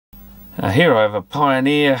Here I have a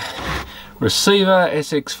Pioneer receiver,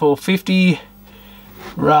 SX450,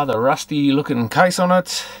 rather rusty looking case on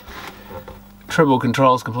it. Treble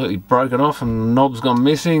control's completely broken off and the knob's gone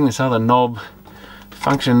missing. This other knob,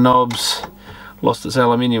 function knob's lost its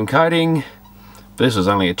aluminium coating. This was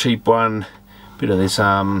only a cheap one. Bit of this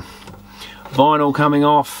vinyl coming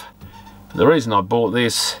off. The reason I bought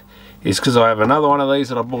this is because I have another one of these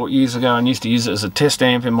that I bought years ago and used to use it as a test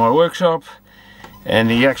amp in my workshop, and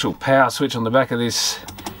the actual power switch on the back of this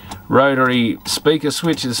rotary speaker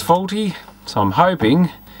switch is faulty, so I'm hoping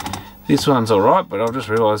this one's alright, but I've just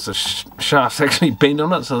realised the shaft's actually bent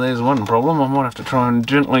on it, so there's one problem. I might have to try and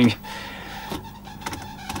gently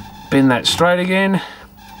bend that straight again.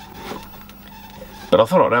 But I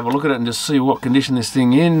thought I'd have a look at it and just see what condition this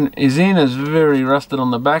thing is in. It's very rusted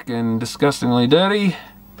on the back and disgustingly dirty.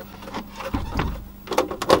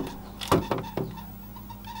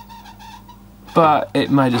 But it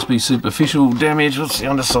may just be superficial damage. What's the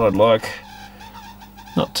underside like?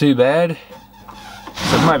 Not too bad.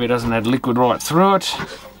 So maybe it doesn't have liquid right through it.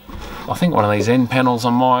 I think one of these end panels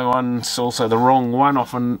on my one's also the wrong one.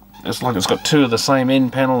 Often it's like it's got two of the same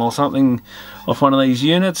end panel or something off one of these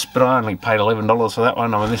units, but I only paid $11 for that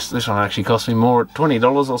one. I mean, this one actually cost me more at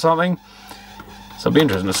 $20 or something. So it'll be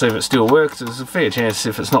interesting to see if it still works. There's a fair chance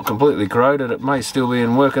if it's not completely corroded, it may still be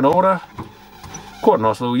in working order. Quite a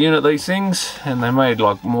nice little unit, these things, and they made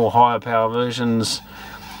like more higher power versions.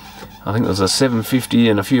 I think there's a 750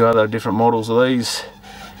 and a few other different models of these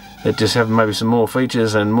that just have maybe some more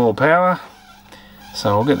features and more power. So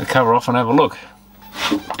I'll get the cover off and have a look.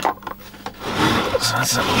 So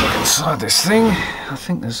let's have a look inside this thing. I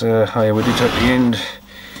think there's a, oh yeah, we did take the end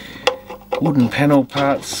wooden panel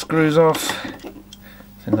parts, screws off.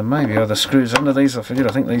 And there may be other screws under these, I forget,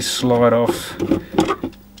 I think these slide off. A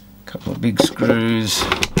couple of big screws,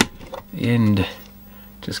 the end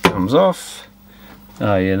just comes off.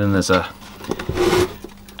 Oh yeah, then there's a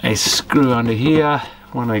screw under here,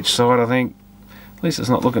 one each side I think. At least it's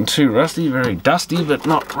not looking too rusty, very dusty but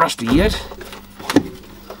not rusty yet.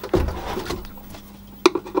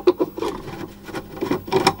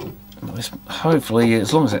 Hopefully,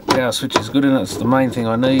 as long as that power switch is good in it, it's the main thing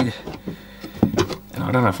I need. And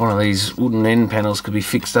I don't know if one of these wooden end panels could be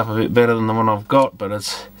fixed up a bit better than the one I've got, but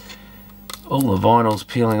it's all the vinyl's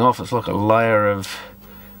peeling off. It's like a layer of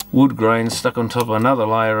wood grain stuck on top of another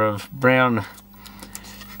layer of brown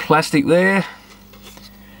plastic there.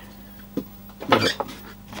 But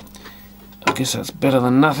I guess that's better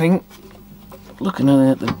than nothing. Looking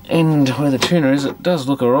at the end where the tuner is, it does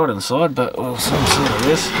look alright inside, but we'll soon see, I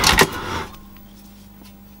guess.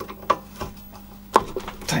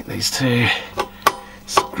 Take these two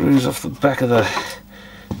screws off the back of the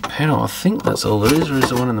panel. I think that's all there is, or is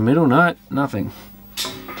there one in the middle? No, nothing.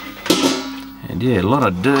 And yeah, a lot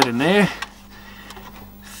of dirt in there.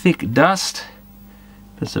 Thick dust.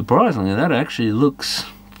 But surprisingly, that actually looks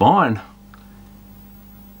fine.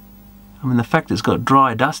 I mean, the fact it's got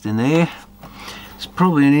dry dust in there, it's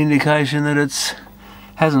probably an indication that it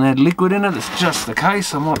hasn't had liquid in it. It's just the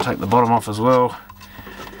case. I might take the bottom off as well,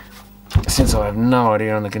 since I have no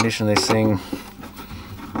idea on the condition of this thing.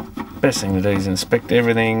 Best thing to do is inspect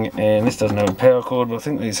everything. And this doesn't have a power cord, but I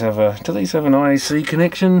think these have a, do these have an IEC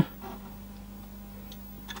connection?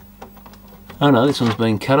 Oh no, this one's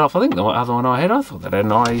been cut off. I think the other one I had, I thought that had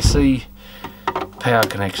an IEC power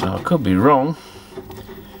connection. I could be wrong,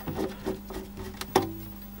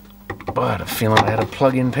 but I had a feeling I had a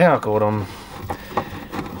plug-in power cord on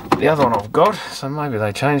the other one I've got, so maybe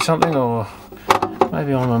they changed something, or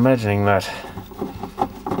maybe I'm imagining that.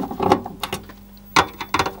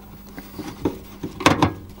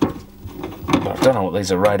 I don't know what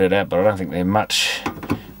these are rated at, but I don't think they're much.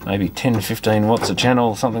 Maybe 10-15 watts a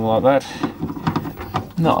channel, something like that.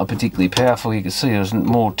 Not a particularly powerful. You can see there's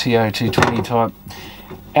more TO220 type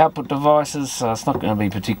output devices, so it's not going to be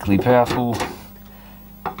particularly powerful.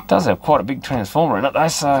 It does have quite a big transformer in it though,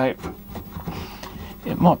 so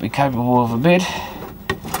it might be capable of a bit.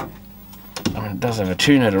 I mean, it does have a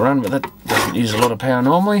tuner to run, but that doesn't use a lot of power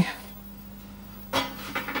normally.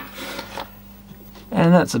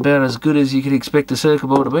 And that's about as good as you could expect a circuit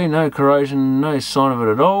board to be. No corrosion, no sign of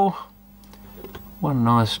it at all. One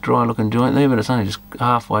nice dry looking joint there, but it's only just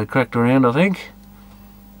halfway cracked around, I think.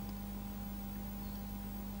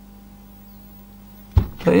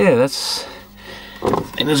 But yeah, that's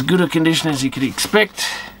in as good a condition as you could expect.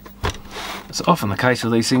 It's often the case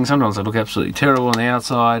with these things. Sometimes they look absolutely terrible on the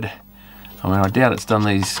outside. I mean, I doubt it's done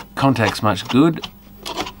these contacts much good.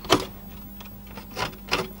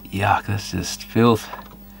 Yuck, that's just filth.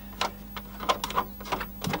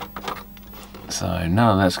 So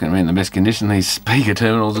none of that's going to be in the best condition. These speaker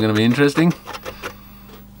terminals are going to be interesting.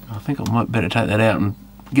 I think I might better take that out and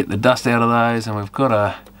get the dust out of those. And we've got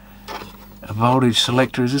a voltage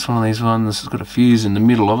selector. Is this one of these ones? It's got a fuse in the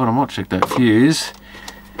middle of it. I might check that fuse,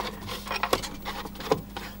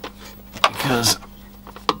 because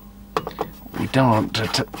we don't want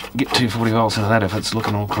to get 240 volts into that if it's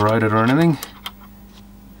looking all corroded or anything.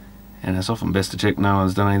 And it's often best to check no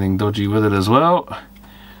one's done anything dodgy with it as well.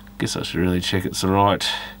 Guess I should really check it's the right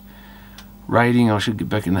rating. I should get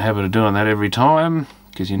back in the habit of doing that every time,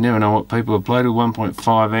 because you never know what people have played with.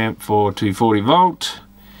 1.5 amp for 240 volt.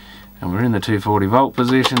 And we're in the 240 volt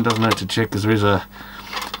position. Doesn't hurt to check, because there is I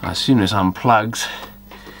assume this unplugs.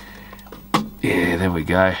 Yeah, there we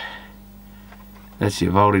go. That's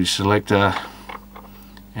your voltage selector.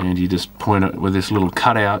 And you just point it with this little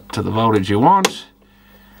cutout to the voltage you want.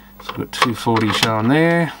 So we've got 240 showing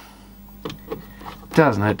there.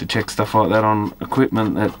 Doesn't hurt to check stuff like that on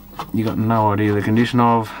equipment that you got no idea the condition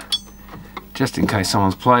of, just in case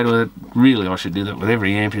someone's played with it. Really, I should do that with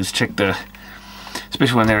every amp, is check the,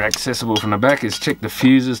 especially when they're accessible from the back, is check the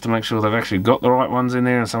fuses to make sure they've actually got the right ones in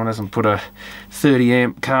there and someone hasn't put a 30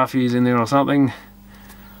 amp car fuse in there or something.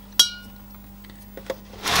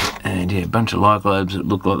 And yeah, a bunch of light globes that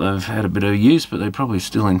look like they've had a bit of use, but they're probably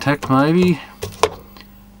still intact maybe.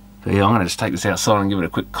 But yeah, I'm going to just take this outside and give it a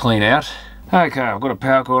quick clean out. Okay, I've got a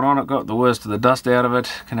power cord on it, got the worst of the dust out of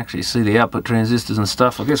it. Can actually see the output transistors and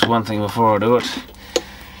stuff. I guess one thing before I do it,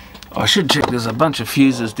 I should check there's a bunch of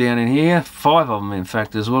fuses down in here. 5 of them in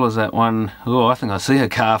fact, as well as that one. Oh, I think I see a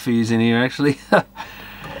car fuse in here actually.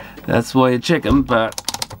 That's why you check them, but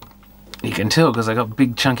you can tell because they got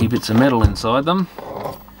big chunky bits of metal inside them.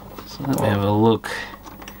 So let me have a look.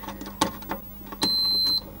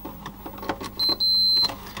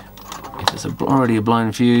 If there's already a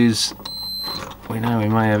blown fuse, we know we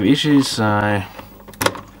may have issues, so,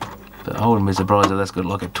 but I wouldn't be surprised if that's got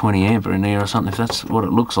like a 20 ampere in there or something, if that's what it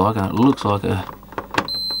looks like. And it looks like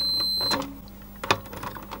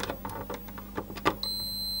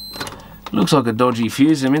a dodgy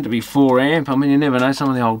fuse. They're meant to be 4 amp. I mean, you never know, some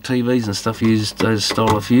of the old TVs and stuff use those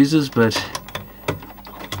style of fuses, but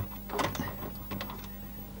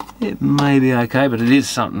it may be okay. But it is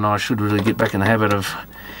something I should really get back in the habit of.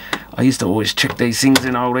 I used to always check these things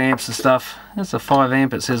in old amps and stuff. That's a 5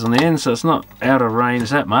 amp it says on the end, so it's not out of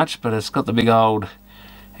range that much, but it's got the big old,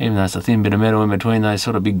 even though it's a thin bit of metal in between those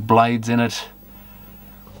sort of big blades in it.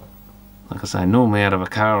 Like I say, normally out of a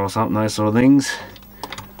car or something, those sort of things.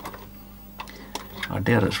 I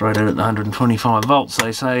doubt it's rated at the 125 volts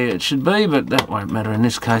they say it should be, but that won't matter in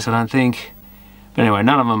this case, I don't think. But anyway,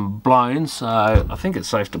 none of them blown, so I think it's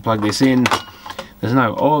safe to plug this in. There's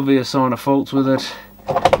no obvious sign of faults with it.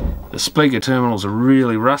 The speaker terminals are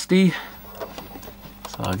really rusty,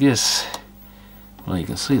 so I guess, well, you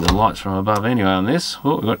can see the lights from above anyway on this.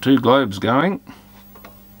 Oh, we've got 2 globes going.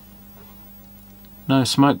 No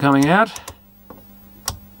smoke coming out.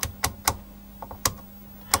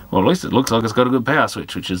 Well, at least it looks like it's got a good power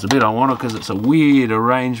switch, which is the bit I wanted, because it's a weird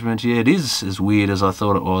arrangement. Yeah, it is as weird as I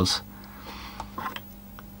thought it was.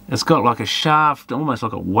 It's got like a shaft, almost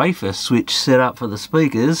like a wafer switch set up for the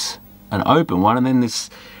speakers, an open one, and then this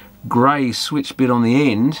grey switch bit on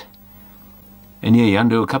the end, and yeah, you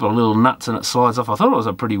undo a couple of little nuts and it slides off. I thought it was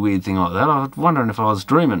a pretty weird thing like that. I was wondering if I was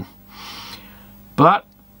dreaming, but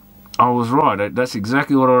I was right. That's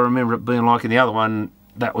exactly what I remember it being like in the other one.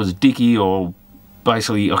 That was dicky, or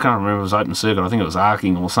basically, I can't remember if it was open circuit, I think it was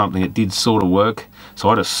arcing or something. It did sort of work, so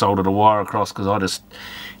I just soldered a wire across, because I just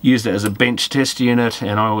used it as a bench test unit,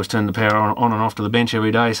 and I always turned the power on and off to the bench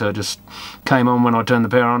every day, so it just came on when I turned the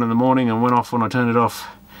power on in the morning and went off when I turned it off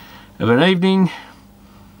of an evening,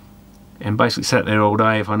 and basically sat there all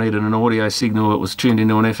day. If I needed an audio signal that was tuned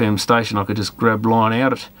into an FM station, I could just grab line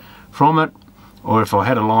out from it, or if I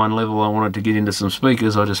had a line level I wanted to get into some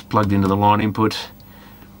speakers, I just plugged into the line input,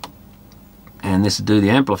 and this would do the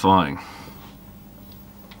amplifying.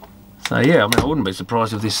 So yeah, I mean, I wouldn't be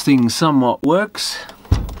surprised if this thing somewhat works,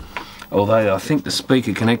 although I think the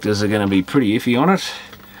speaker connectors are going to be pretty iffy on it.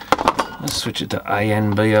 Let's switch it to A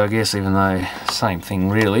and B, I guess, even though same thing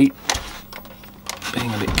really.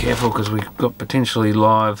 Being a bit careful, because we've got potentially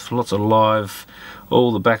live, lots of live,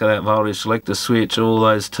 all the back of that voltage selector switch, all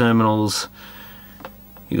those terminals.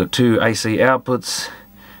 You've got 2 AC outputs,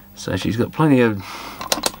 so she's got plenty of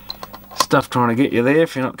stuff trying to get you there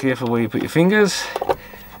if you're not careful where you put your fingers.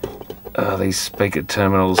 These speaker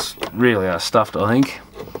terminals really are stuffed, I think,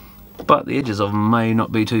 but the edges of them may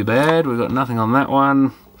not be too bad. We've got nothing on that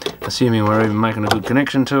one, assuming we're even making a good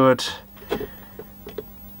connection to it.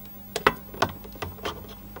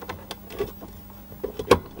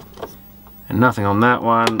 And nothing on that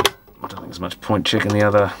one. I don't think there's much point checking the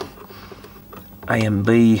other A and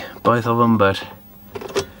B, both of them, but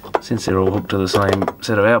since they're all hooked to the same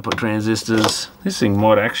set of output transistors, this thing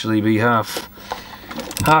might actually be half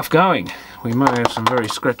going. We may have some very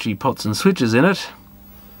scratchy pots and switches in it.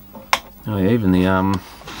 Oh yeah, even the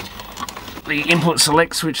input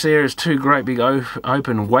select switch there is two great big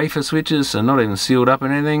open wafer switches, so not even sealed up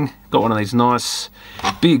and anything. Got one of these nice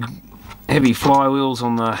big heavy flywheels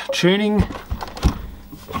on the tuning.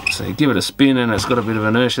 So you give it a spin and it's got a bit of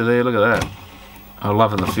inertia there, look at that. I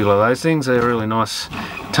love the feel of those things. They're really nice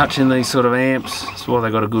touch in these sort of amps. That's why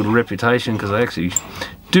they got a good reputation, because they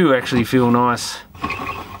actually feel nice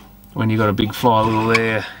when you've got a big flywheel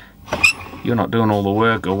there. You're not doing all the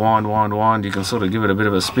work, or wind, you can sort of give it a bit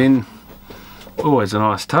of a spin. Always a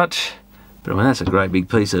nice touch. But I mean, that's a great big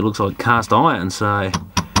piece that looks like cast iron, so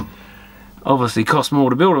obviously costs more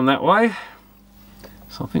to build them that way.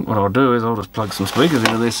 So I think what I'll do is I'll just plug some speakers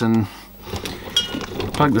into this and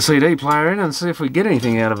plug the CD player in and see if we get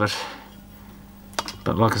anything out of it.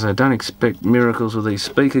 But like I say, don't expect miracles with these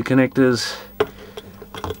speaker connectors,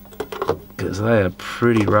 because they are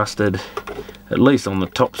pretty rusted, at least on the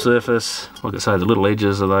top surface. Like I say, the little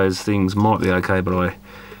edges of those things might be okay, but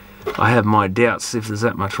I have my doubts if there's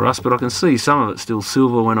that much rust, but I can see some of it still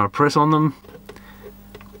silver when I press on them.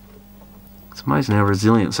 It's amazing how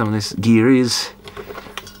resilient some of this gear is.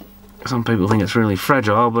 Some people think it's really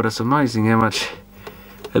fragile, but it's amazing how much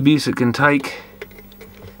abuse it can take,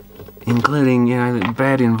 including, you know, the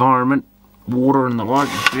bad environment, water and the like,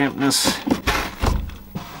 dampness.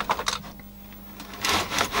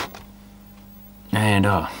 And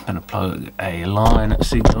I'm going to plug a line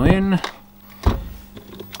signal in.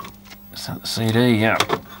 So the CD, yeah.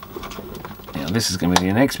 Now this is going to be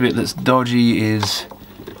the next bit that's dodgy, is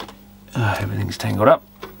everything's tangled up.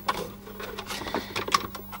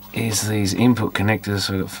 Is these input connectors.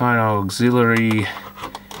 So we've got phone auxiliary.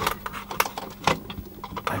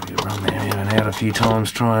 Maybe run them in and out a few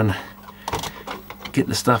times, try and get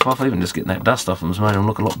the stuff off. Even just getting that dust off them's made them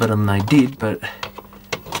look a lot better than they did, but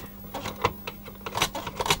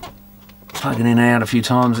plugging in and out a few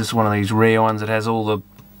times. This is one of these rare ones that has all the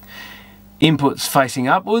inputs facing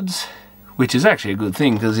upwards, which is actually a good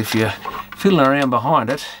thing, because if you're fiddling around behind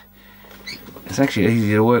it, it's actually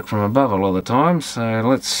easier to work from above a lot of the time. So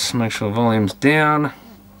let's make sure volume's down. I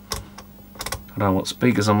don't know what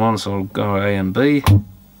speakers I'm on, so I'll go A and B.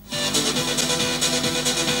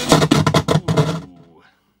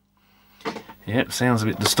 Yep, sounds a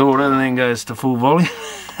bit distorted and then goes to full volume.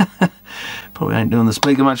 Probably ain't doing the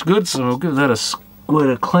speaker much good, so I'll give that a squirt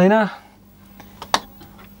of cleaner.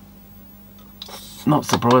 Not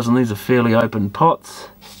surprising, these are fairly open pots.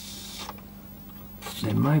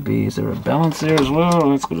 There may be, is there a balance there as well?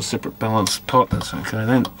 Oh, it's got a separate balance pot, that's okay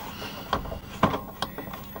then.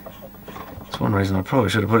 That's one reason I probably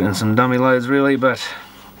should have put in some dummy loads really, but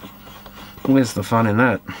where's the fun in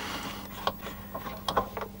that?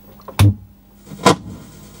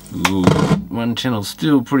 Ooh, one channel's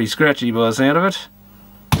still pretty scratchy by the sound of it.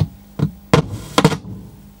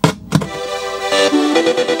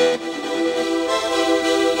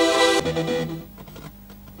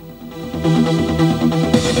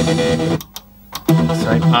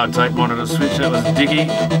 Tape monitor switch, that was dicky.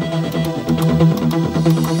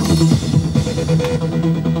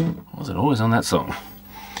 Was it always on that song?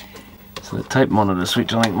 So the tape monitor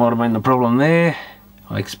switch, I think, might have been the problem there.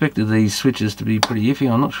 I expected these switches to be pretty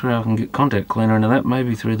iffy. I'm not sure how I can get contact cleaner into that,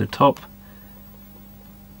 maybe through the top.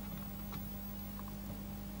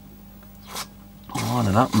 Line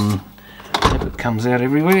it up and hope it comes out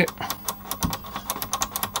everywhere.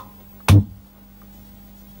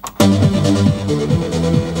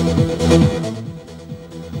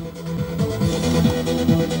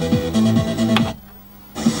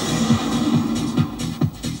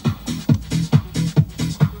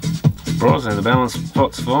 Surprisingly, the balance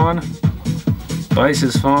pot's fine, bass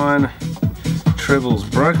is fine, treble's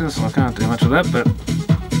broken, so I can't do much of that, but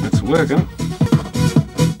it's working.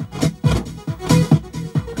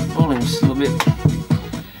 Volume's still a bit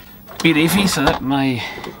iffy, so that may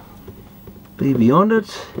be beyond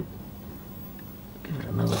it. Give it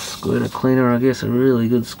another squirt of cleaner, I guess, a really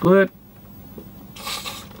good squirt.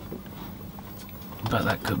 But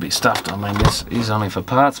that could be stuffed. I mean, this is only for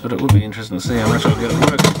parts, but it would be interesting to see how much I'll get it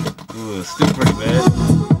working. Ooh, it's still pretty bad.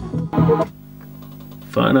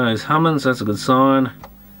 Phono's humming, so that's a good sign.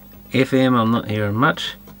 FM, I'm not hearing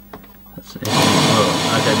much. That's FM.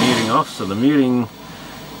 Oh, okay, muting off, so the muting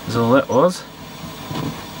is all that was.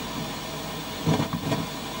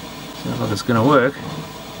 Sounds like it's going to work.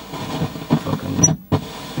 Fucking,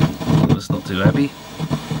 I'm just not too happy.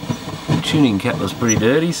 tuning cap was pretty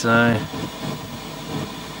dirty, so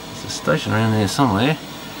there's a station around there somewhere.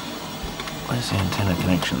 Where's the antenna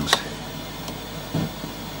connections?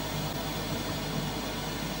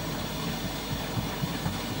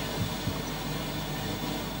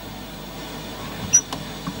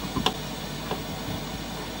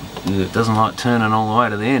 It doesn't like turning all the way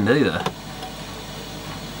to the end either.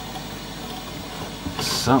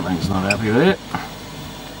 Something's not happy with it.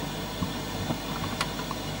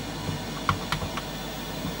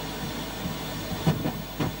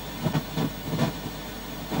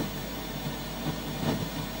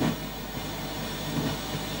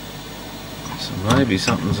 So maybe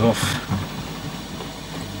something's off.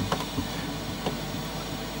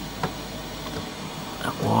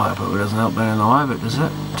 That wire probably doesn't help being in the way, but does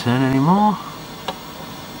that turn anymore?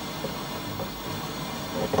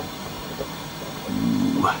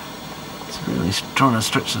 Ooh, it's really trying to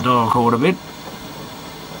stretch the dial cord a bit.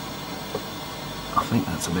 I think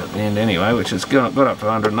that's about the end anyway, which has got up to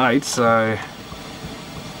 108, so I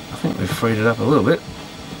think we've freed it up a little bit.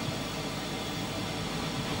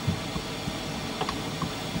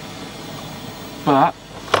 But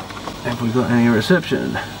have we got any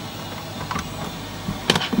reception?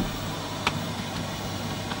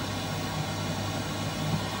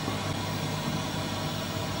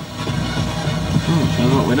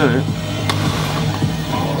 That's what we do.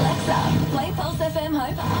 Alexa, play Pulse FM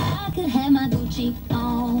Hope. I could have my Gucci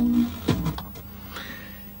on.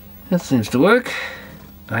 That seems to work.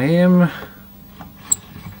 I am.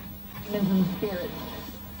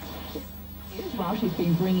 While she's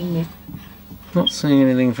been bringing this, Not seeing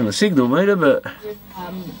anything from the signal meter, but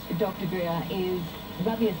Dr. Greer is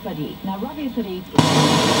Rabia Sadiq. Now, Rabia Sadiq.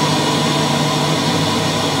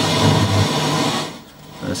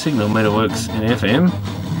 the signal meter works in FM.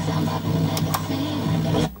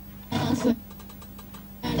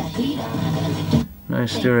 No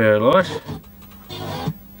stereo light.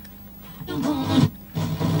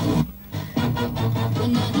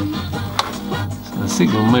 So the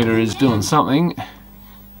signal meter is doing something.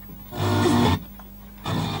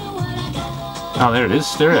 Oh, there it is,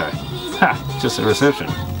 stereo. Ha! Just a reception.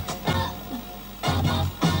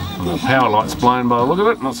 And the power light's blown by the look of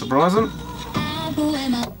it, not surprising.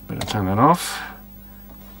 Better turn that off.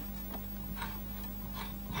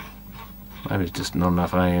 Maybe it's just not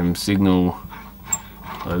enough AM signal.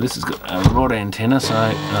 Oh, this has got a rod antenna, so...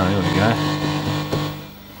 Oh, here we go.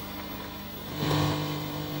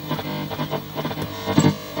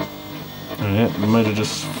 Oh, yeah, the meter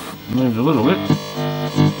just moved a little bit.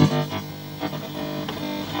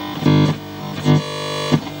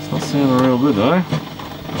 It's not sounding real good though.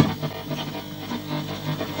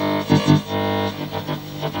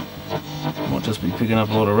 Might just be picking up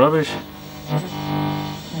a lot of rubbish.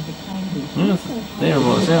 Yeah, there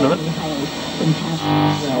by the sound of it.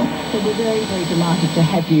 So we're very, very delighted to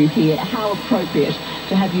have you here. How appropriate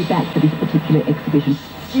to have you back for this particular exhibition.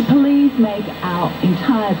 Would you please make our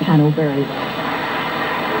entire panel very...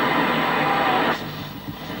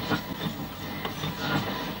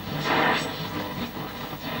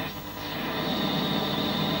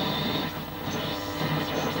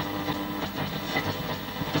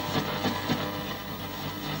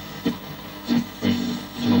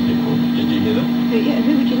 Yeah,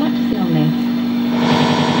 who would you like to see on there?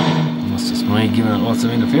 That's just me giving it lots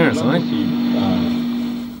of interference, I think.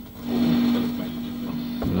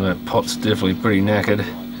 That pot's definitely pretty knackered.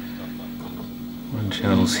 One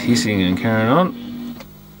channel's hissing and carrying on.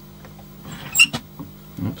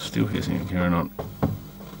 Oops, still hissing and carrying on.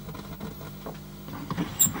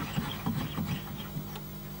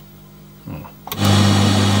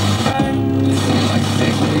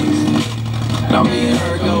 Now me and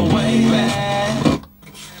her go way back.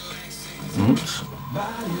 Oops.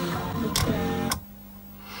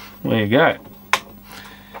 There you go.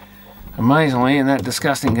 Amazingly, in that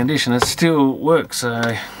disgusting condition, it still works, so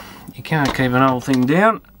you can't keep an old thing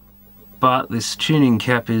down. But this tuning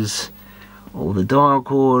cap is, or the dial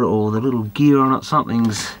cord, or the little gear on it,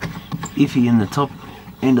 something's iffy in the top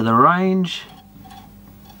end of the range.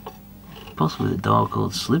 Possibly the dial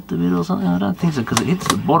cord slipped a bit or something. I don't think so, because it hits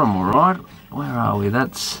the bottom alright. Where are we?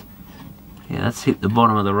 That's, yeah, that's hit the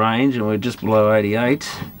bottom of the range, and we're just below 88.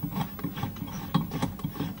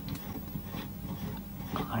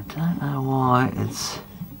 I don't know why it's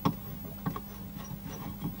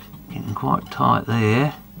getting quite tight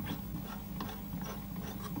there.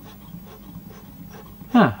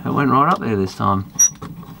 Yeah, it went right up there this time.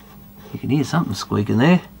 You can hear something squeaking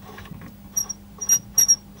there.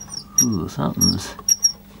 Ooh, something's...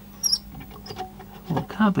 Well, it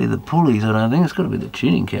can't be the pulleys, I don't think. It's got to be the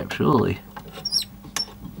tuning cap, surely.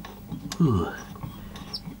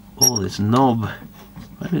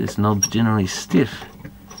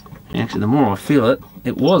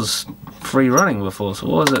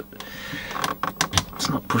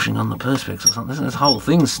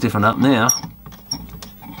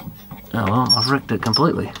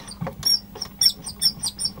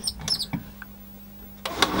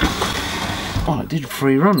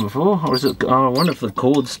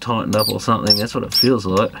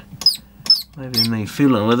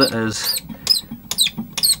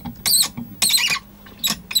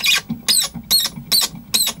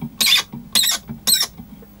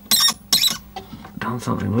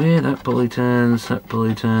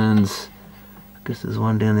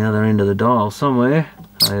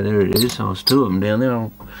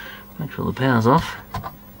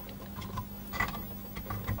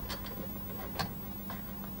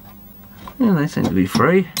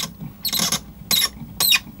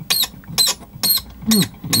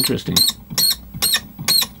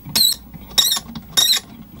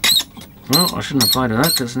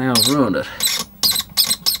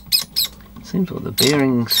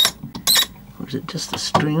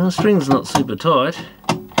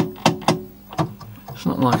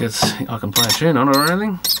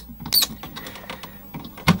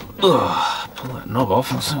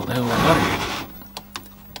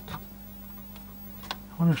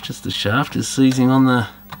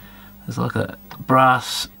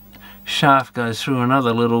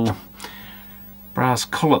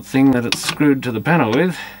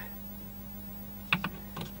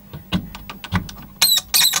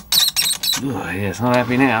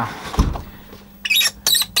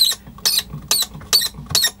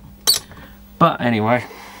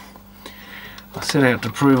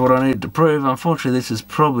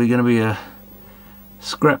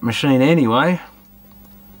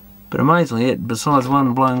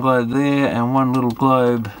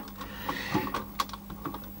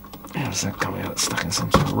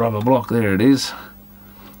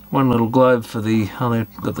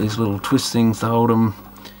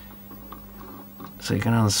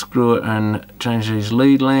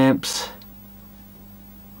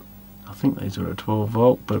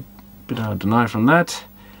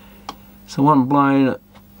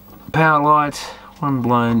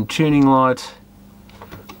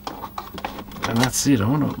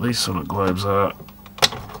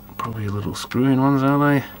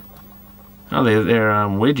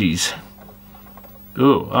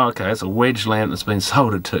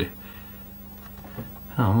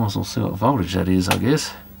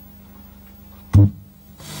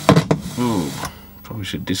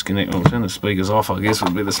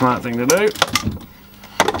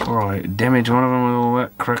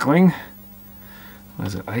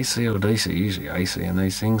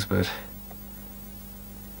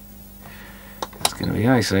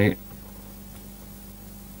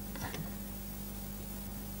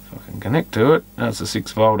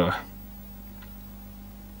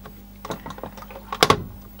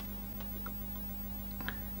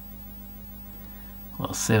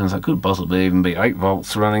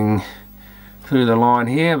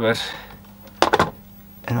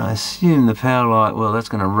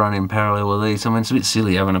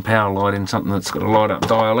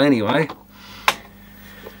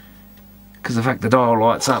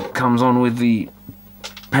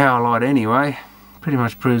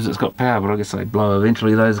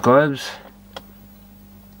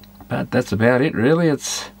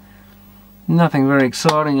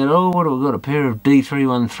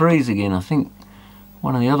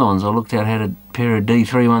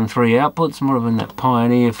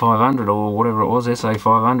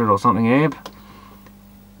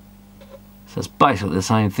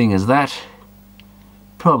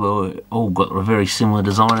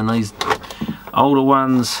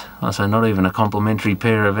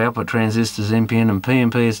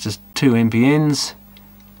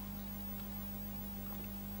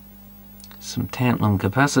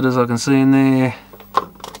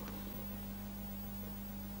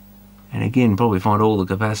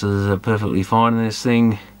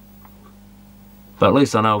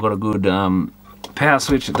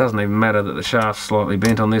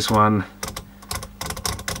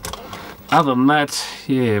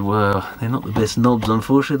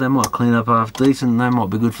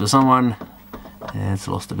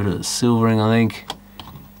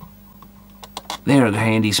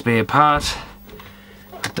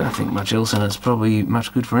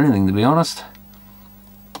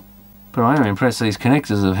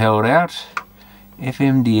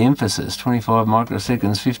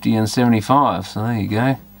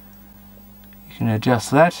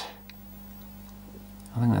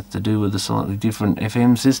 I think that's to do with the slightly different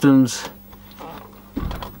FM systems.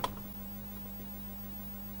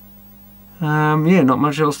 Yeah, not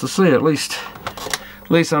much else to see. At least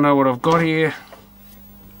I know what I've got here.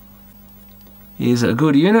 Here's a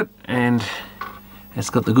good unit, and it's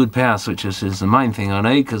got the good power switches is the main thing I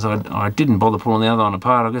need, because I didn't bother pulling the other one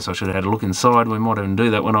apart. I guess I should have had a look inside. We might even do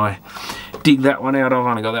that when I dig that one out. I've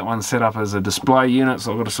only got that one set up as a display unit,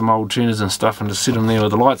 so I've got some old tuners and stuff and just sit them there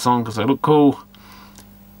with the lights on because they look cool.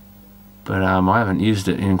 But I haven't used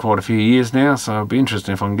it in quite a few years now, so it'll be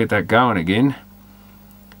interesting if I can get that going again.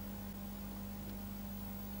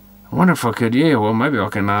 I wonder if I could, yeah, well maybe I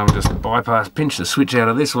can just pinch the switch out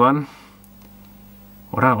of this one.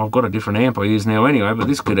 Well, I've got a different amp I use now anyway, but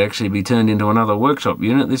this could actually be turned into another workshop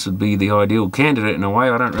unit. This would be the ideal candidate in a way.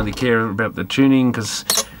 I don't really care about the tuning, because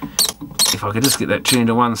if I could just get that tuned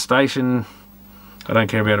to one station, I don't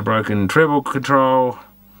care about a broken treble control.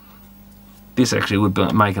 This actually would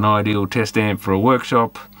make an ideal test amp for a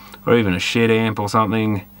workshop, or even a shed amp or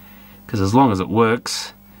something, because as long as it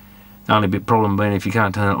works, the only bit problem being if you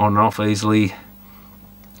can't turn it on and off easily.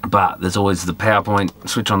 But there's always the power point,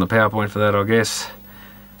 switch on the power point for that, I guess.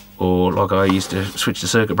 Or like I used to switch the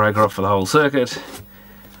circuit breaker off for the whole circuit.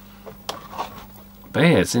 But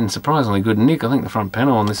yeah, it's in surprisingly good nick. I think the front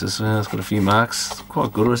panel on this is it's got a few marks. It's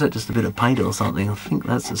quite good, or is that just a bit of paint or something? I think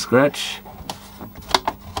that's a scratch.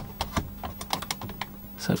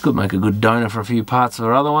 So it could make a good donor for a few parts of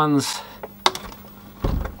our other ones.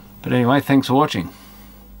 But anyway, thanks for watching.